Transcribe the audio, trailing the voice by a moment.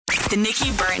The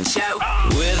Nikki Burns Show.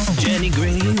 With Jenny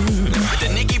Green. The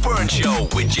Nikki Burns Show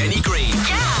with Jenny Green.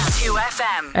 Yeah,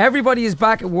 2FM. Everybody is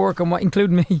back at work, and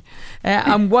including me.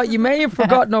 And what you may have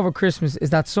forgotten over Christmas is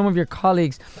that some of your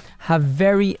colleagues have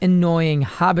very annoying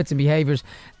habits and behaviours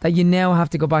that you now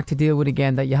have to go back to deal with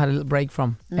again, that you had a little break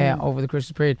from over the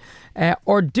Christmas period.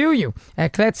 Or do you?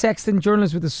 Colette Sexton,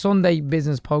 journalist with the Sunday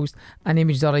Business Post and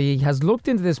Image.ie, has looked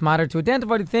into this matter to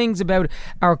identify the things about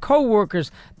our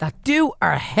co-workers that do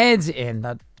our heads in,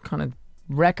 that kind of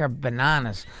wreck our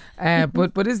bananas.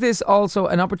 But is this also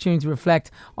an opportunity to reflect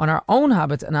on our own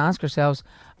habits and ask ourselves,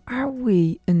 are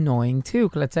we annoying too?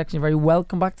 Colette Sexton, you're very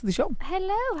welcome back to the show.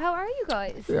 Hello, how are you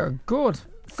guys? We are good.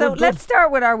 So let's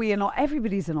start with, are we annoying?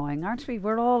 Everybody's annoying, aren't we?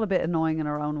 We're all a bit annoying in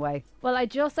our own way. Well,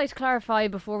 I'd just like to clarify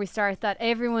before we start that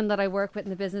everyone that I work with in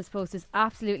the Business Post is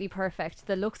absolutely perfect.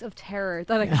 The looks of terror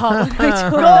that I got when I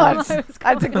told them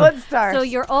That's a good start. So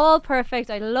you're all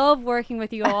perfect. I love working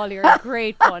with you all. You're a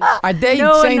great bunch. Are they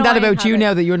No saying that annoying about you habits.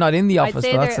 now that you're not in the office?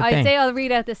 So that's the I'd thing. say I'll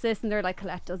read out this list and they're like,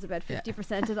 Colette does about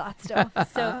 50% of that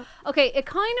stuff. So, okay,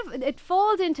 it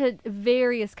falls into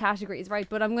various categories, right?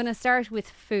 But I'm going to start with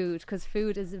food, because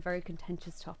food is a very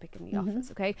contentious topic in the office,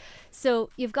 okay?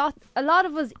 So you've got, a lot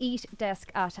of us eat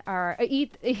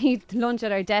lunch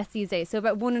at our desk these days. So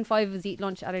about 1 in 5 of us eat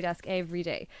lunch at our desk every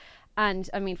day. And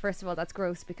I mean, first of all, that's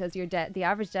gross, because the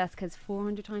average desk has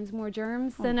 400 times more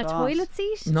germs than a toilet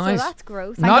seat. Nice. So that's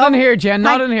gross. Not in here, Jen,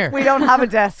 not in here. We don't have a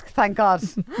desk, thank God.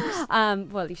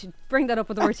 Well, you should bring that up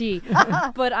with the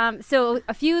RTE. But so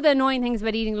a few of the annoying things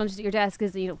about eating lunch at your desk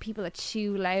is, people that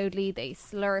chew loudly, they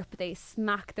slurp, they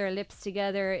smack their lips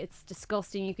together. It's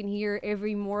disgusting. You can hear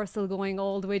every morsel going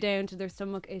all the way down to their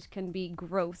stomach. It can be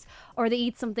gross. Or they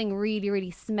eat something really,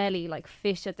 really smelly, like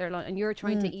fish at their lunch, and you're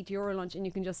trying to eat your lunch and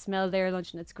you can just smell their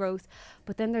lunch and it's gross.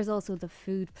 But then there's also the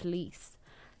food police.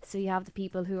 So you have the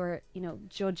people who are,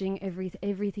 judging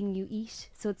everything you eat.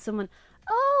 So it's someone,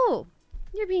 oh,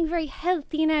 you're being very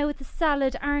healthy now with the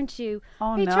salad, aren't you? Oh,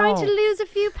 are you no. trying to lose a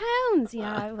few pounds?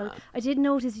 Yeah, well, I did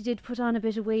notice you did put on a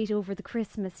bit of weight over the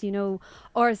Christmas,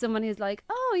 Or someone who's like,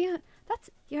 oh, yeah,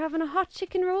 you're having a hot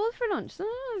chicken roll for lunch.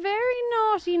 Oh, very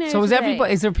naughty now. So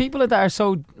today. is there people that are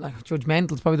so, like,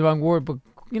 judgmental, it's probably the wrong word, but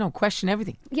question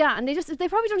everything. Yeah, and they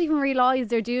probably don't even realise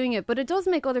they're doing it, but it does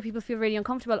make other people feel really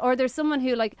uncomfortable. Or there's someone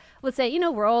who will say,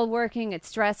 we're all working, it's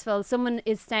stressful. Someone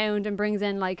is sound and brings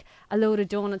in a load of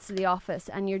donuts to the office,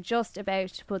 and you're just about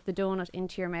to put the donut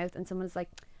into your mouth, and someone's like,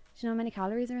 do you know how many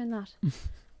calories are in that? Do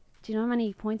you know how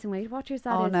many points in Weight Watchers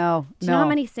that is? Oh, no. Do you know how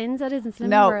many sins that is in Slimming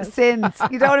No, World? sins.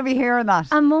 You don't want to be hearing that.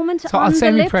 A moment So I'll on the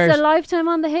say me lips, prayers. a lifetime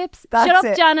on the hips. That's Shut up,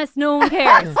 it. Janice, no one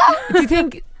cares. Do you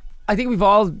think, I think we've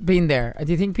all been there.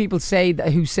 Do you think people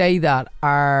who say that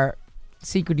are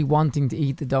secretly wanting to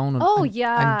eat the donut? Oh, and,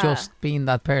 yeah. And just being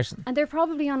that person? And they're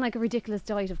probably on a ridiculous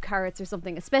diet of carrots or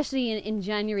something, especially in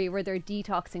January where they're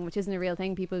detoxing, which isn't a real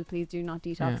thing. People, please do not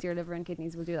detox. Your liver and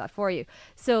kidneys will do that for you.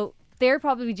 So they're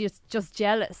probably just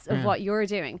jealous of what you're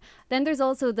doing. Then there's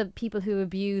also the people who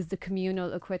abuse the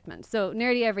communal equipment. So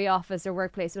nearly every office or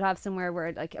workplace would have somewhere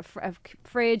where a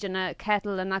fridge and a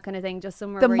kettle and that kind of thing, just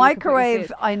somewhere The where you can put your microwave,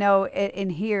 food. I know, in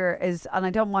here is, and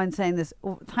I don't mind saying this,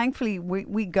 thankfully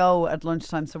we go at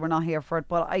lunchtime, so we're not here for it,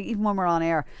 but even when we're on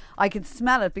air, I can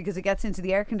smell it because it gets into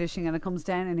the air conditioning and it comes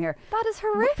down in here. That is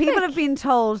horrific. People have been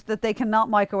told that they cannot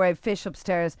microwave fish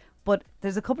upstairs, but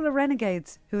there's a couple of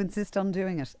renegades who insist on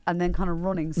doing it and then kind of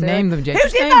running. So Name them, Jane. Who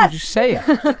Just did name that? them, just say it.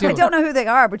 I don't know who they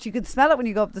are, but you can smell it when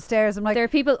you go up the stairs. I'm like, There are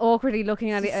people awkwardly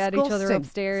looking at each other disgusting.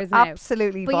 upstairs It's now.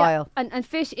 absolutely But vile. yeah, and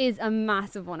fish is a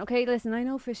massive one. Okay, listen, I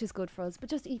know fish is good for us,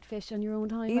 but just eat fish on your own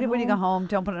time. Eat at it when you go home. home.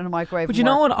 Don't put it in a microwave. But and you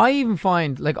know work. what? I even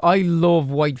find, I love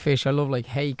white fish. I love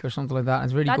hake or something like that.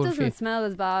 It's really That good doesn't for you. smell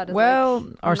as bad as Well,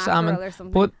 or mackerel salmon. or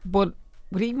something. But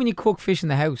even when you cook fish in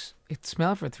the house, it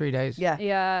smells for 3 days. Yeah.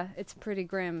 Yeah, it's pretty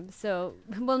grim. So,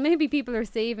 well, maybe people are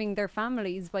saving their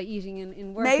families by eating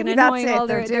in work Maybe and that's annoying all it.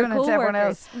 their They're doing it to everyone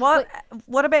co-workers. else.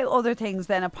 What about other things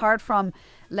then, apart from,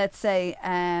 let's say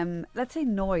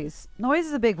noise? Noise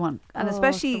is a big one, and Oh, it's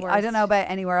especially the I don't know worst.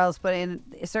 about anywhere else, but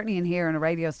certainly in here in a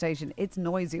radio station, it's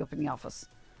noisy up in the office.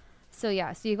 So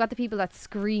yeah, so you've got the people that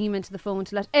scream into the phone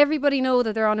to let everybody know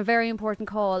that they're on a very important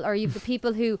call, or you've the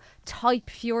people who type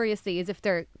furiously as if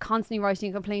they're constantly writing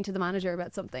a complaint to the manager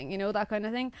about something, that kind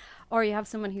of thing. Or you have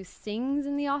someone who sings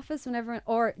in the office whenever,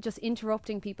 or just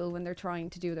interrupting people when they're trying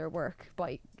to do their work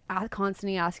by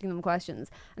constantly asking them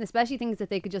questions, and especially things that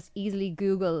they could just easily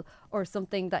Google, or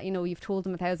something that you've told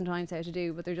them 1,000 times how to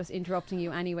do, but they're just interrupting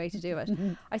you anyway to do it.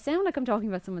 I sound like I'm talking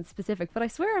about someone specific, but I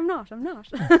swear I'm not.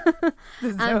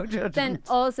 There's no judgment. Then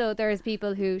also there's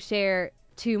people who share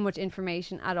too much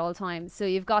information at all times. So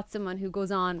you've got someone who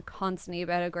goes on constantly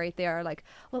about how great they are, like,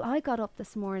 well, I got up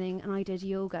this morning and I did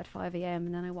yoga at 5 a.m.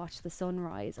 and then I watched the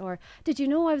sunrise. Or, did you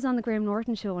know I was on the Graham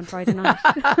Norton show on Friday night?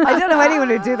 I don't know anyone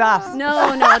who'd do that.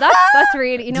 No, that's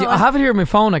really, you know. I have it here on my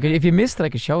phone. If you missed it, I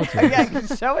could show it to you. Yeah, I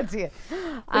can show it to you.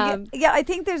 Yeah, I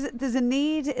think there's a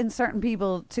need in certain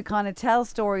people to kind of tell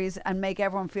stories and make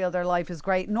everyone feel their life is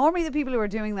great. Normally the people who are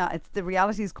doing that, the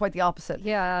reality is quite the opposite.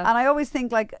 Yeah. And I always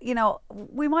think, like, you know,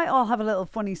 we might all have a little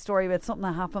funny story about something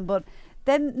that happened, but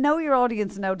then know your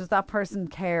audience and know, does that person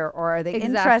care, or are they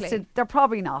interested? They're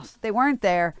probably not. They weren't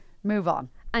there. Move on.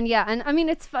 And yeah, and I mean,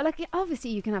 it's like,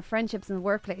 obviously you can have friendships in the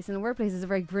workplace, and the workplace is a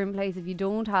very grim place if you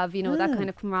don't have, you know, that kind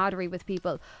of camaraderie with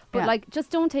people. But like, just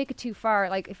don't take it too far.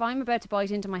 Like, if I'm about to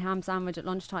bite into my ham sandwich at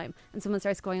lunchtime and someone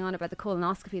starts going on about the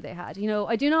colonoscopy they had, you know,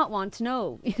 I do not want to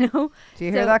know, you know. Do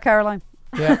you hear that, Caroline?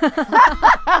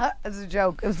 Yeah. It's a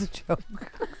joke. It was a joke.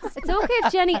 It's okay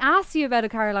if Jenny asks you about a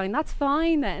Caroline. That's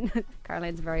fine then.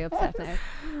 Caroline's very upset now.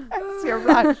 You're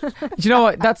right. Do you know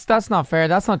what? That's not fair.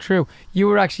 That's not true. You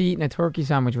were actually eating a turkey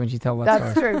sandwich when she told that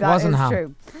That's story. true. That is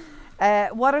true.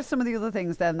 What are some of the other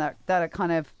things then that are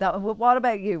kind of that? What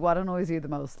about you? What annoys you the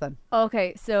most then?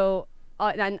 Okay, so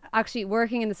and actually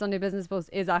working in the Sunday Business Post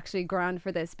is actually grand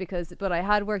for this, but I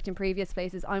had worked in previous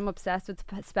places. I'm obsessed with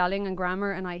spelling and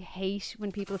grammar, and I hate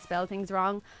when people spell things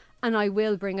wrong. And I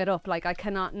will bring it up. Like, I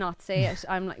cannot not say it.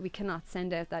 I'm like, we cannot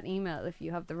send out that email if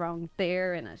you have the wrong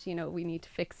there in it. You know, we need to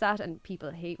fix that. And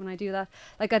people hate when I do that.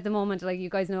 Like, at the moment, like, you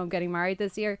guys know I'm getting married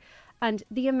this year. And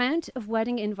the amount of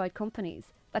wedding invite companies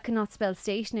that cannot spell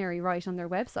stationery right on their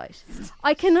website.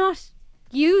 I cannot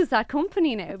use that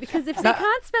company now, because if they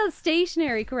can't spell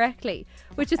stationery correctly,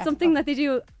 which is something that they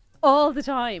do all the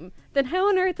time, then how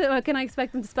on earth can I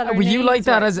expect them to spell their Were you names like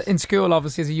that right? as in school?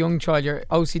 Obviously, as a young child, you're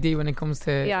OCD when it comes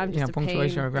to I'm just a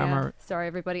punctuation pain. or grammar. Yeah. Sorry,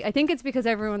 everybody. I think it's because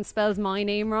everyone spells my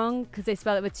name wrong, because they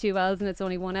spell it with 2 L's and it's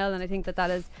only 1 L, and I think that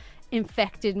has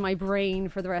infected my brain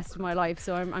for the rest of my life.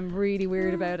 So I'm really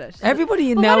weird about it.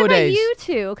 Everybody But nowadays. what about you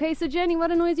two? Okay, so Jenny,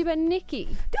 what annoys you about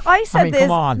Nikki? I said this.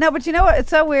 come on. No, but you know what?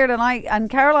 It's so weird, and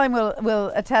Caroline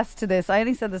will attest to this. I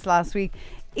only said this last week.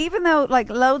 Even though, like,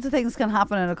 loads of things can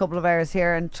happen in a couple of hours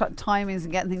here, and timings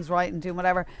and getting things right and doing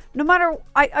whatever, no matter,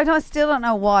 I still don't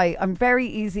know why. I'm very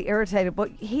easy irritated, but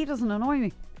he doesn't annoy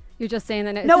me. You're just saying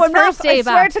that. No, I'm not. I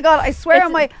swear to God. I swear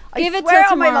on my. I give it swear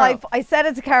till on my tomorrow. life. I said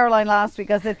it to Caroline last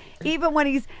week. I said, even when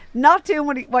he's not doing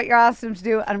what you're asking him to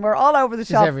do, and we're all over the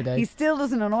shop, every day. he still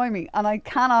doesn't annoy me, and I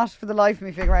cannot for the life of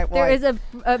me figure out why. There is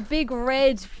a big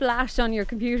red flash on your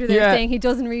computer there Yeah. saying he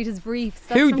doesn't read his briefs.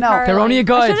 That's Who? from No, Caroline. they're only a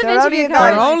guide. I should have They're only interviewed a guide.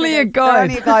 Caroline They're only for a this. guide. They're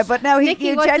only a guy, but no, Nikki,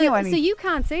 you what's genuinely. so you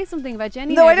can't say something about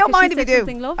Jenny No, now I don't because mind she if you said do.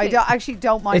 something lovely. I actually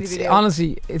don't mind It's if you do.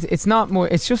 honestly, it's not more.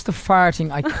 It's just a farting.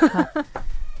 I can't.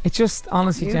 It's just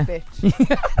honestly, You Jen. bitch.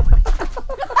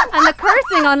 And the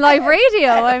cursing on live radio.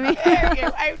 I mean,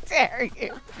 How dare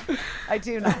you? I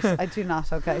do not. I do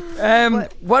not. Okay.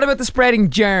 What about the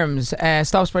spreading germs?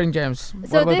 Stop spreading germs. What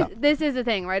so about that? this is the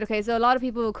thing, right? Okay, so a lot of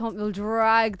people will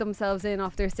drag themselves in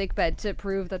off their sick bed to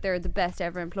prove that they're the best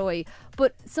ever employee.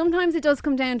 But sometimes it does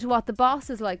come down to what the boss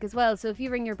is like as well. So if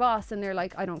you ring your boss and they're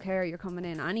like, "I don't care, you're coming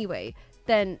in anyway,"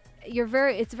 then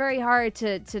it's very hard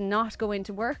to not go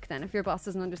into work then if your boss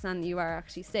doesn't understand that you are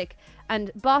actually sick.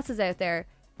 And bosses out there,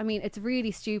 I mean, it's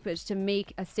really stupid to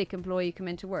make a sick employee come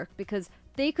into work, because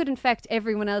they could infect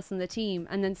everyone else in the team,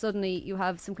 and then suddenly you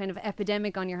have some kind of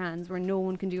epidemic on your hands where no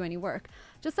one can do any work.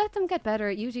 Just let them get better.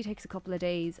 It usually takes a couple of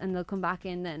days and they'll come back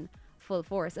in then full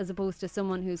force, as opposed to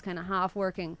someone who's kind of half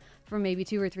working for maybe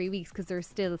 2 or 3 weeks because they're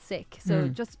still sick. So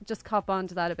just cop on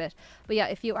to that a bit. But yeah,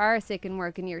 if you are sick in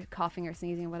work and you're coughing or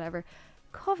sneezing or whatever,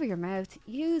 cover your mouth,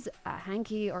 use a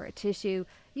hanky or a tissue,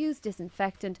 use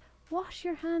disinfectant. Wash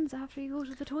your hands after you go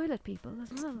to the toilet, people,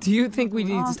 as well. Do you think we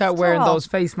need Oh, to start wearing stop. those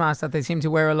face masks that they seem to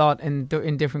wear a lot in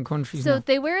different countries? So now?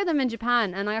 they wear them in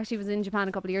Japan, and I actually was in Japan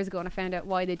a couple of years ago and I found out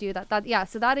why they do that.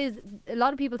 So that is, a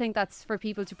lot of people think that's for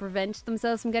people to prevent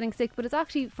themselves from getting sick, but it's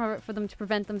actually for them to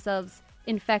prevent themselves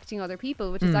infecting other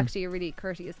people, which is actually a really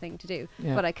courteous thing to do.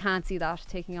 Yeah. But I can't see that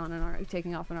taking off in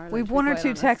Ireland. We've to be one or quite two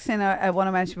honest. texts in I want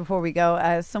to mention before we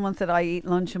go. Someone said, I eat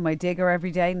lunch in my digger every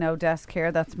day. No desk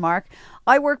here. That's Mark.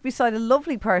 I work beside a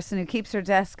lovely person who keeps her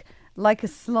desk like a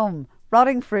slum.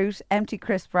 Rotting fruit, empty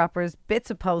crisp wrappers, bits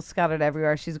of post scattered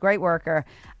everywhere. She's a great worker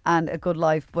and a good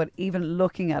life, but even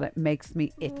looking at it makes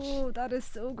me itch. Oh, that is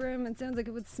so grim. It sounds like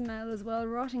it would smell as well.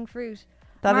 Rotting fruit.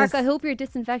 That Mark, is- I hope you're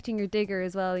disinfecting your digger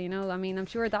as well. I mean, I'm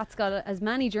sure that's got as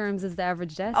many germs as the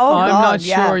average desk. Oh, I'm God, not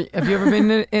yeah. sure. Have you ever been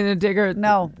in a digger?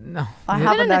 No. No. I Yeah.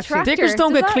 haven't in a actually. tractor. Diggers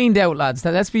don't Does get that- cleaned out, lads.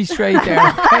 Let's be straight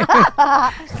there.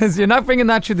 Because you're not bringing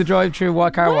that through the drive-through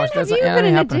car When wash. have That's you not been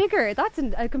in a happening. digger? That's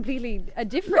a completely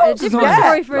different Loads of times.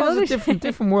 story for Loads another of show.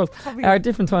 different world,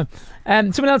 different time.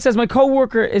 Someone else says my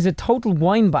co-worker is a total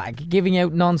wine bag, giving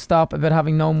out non-stop about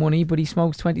having no money, but he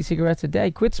smokes 20 cigarettes a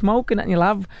day. Quit smoking and you'll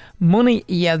have money,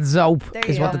 you zope, There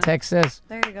is you what go. the text says.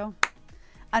 There you go.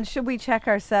 And should we check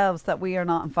ourselves that we are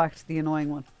not, in fact, the annoying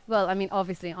one? Well, I mean,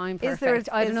 obviously, I'm Is perfect. there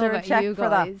a- I is don't know there a about check you for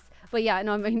that? guys, but yeah,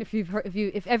 no. I mean,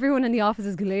 if everyone in the office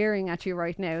is glaring at you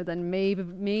right now, then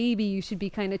maybe you should be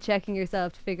kind of checking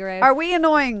yourself to figure out. Are we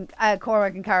annoying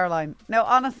Cormac and Caroline? No,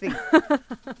 honestly.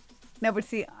 No, but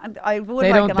see, I would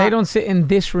They like don't. They don't sit in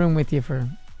this room with you for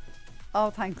Oh,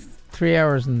 thanks. 3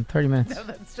 hours and 30 minutes. No,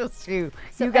 that's just you.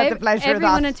 So you get the pleasure of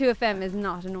everyone that. at 2FM is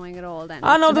not annoying at all. Then.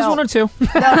 Ah, no, there's No. one or two.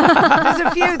 There's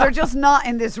a few. They're just not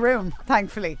in this room,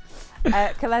 thankfully.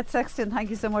 Colette Sexton, thank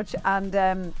you so much, and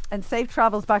safe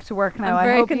travels back to work now. I'm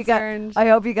very I hope concerned. I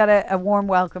hope you get a warm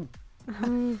welcome.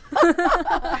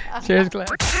 Cheers, Claire.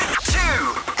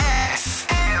 2FM.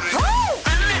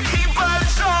 The Nikki Byrne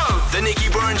Show. The Nikki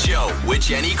Byrne Show with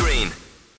Jenny Green.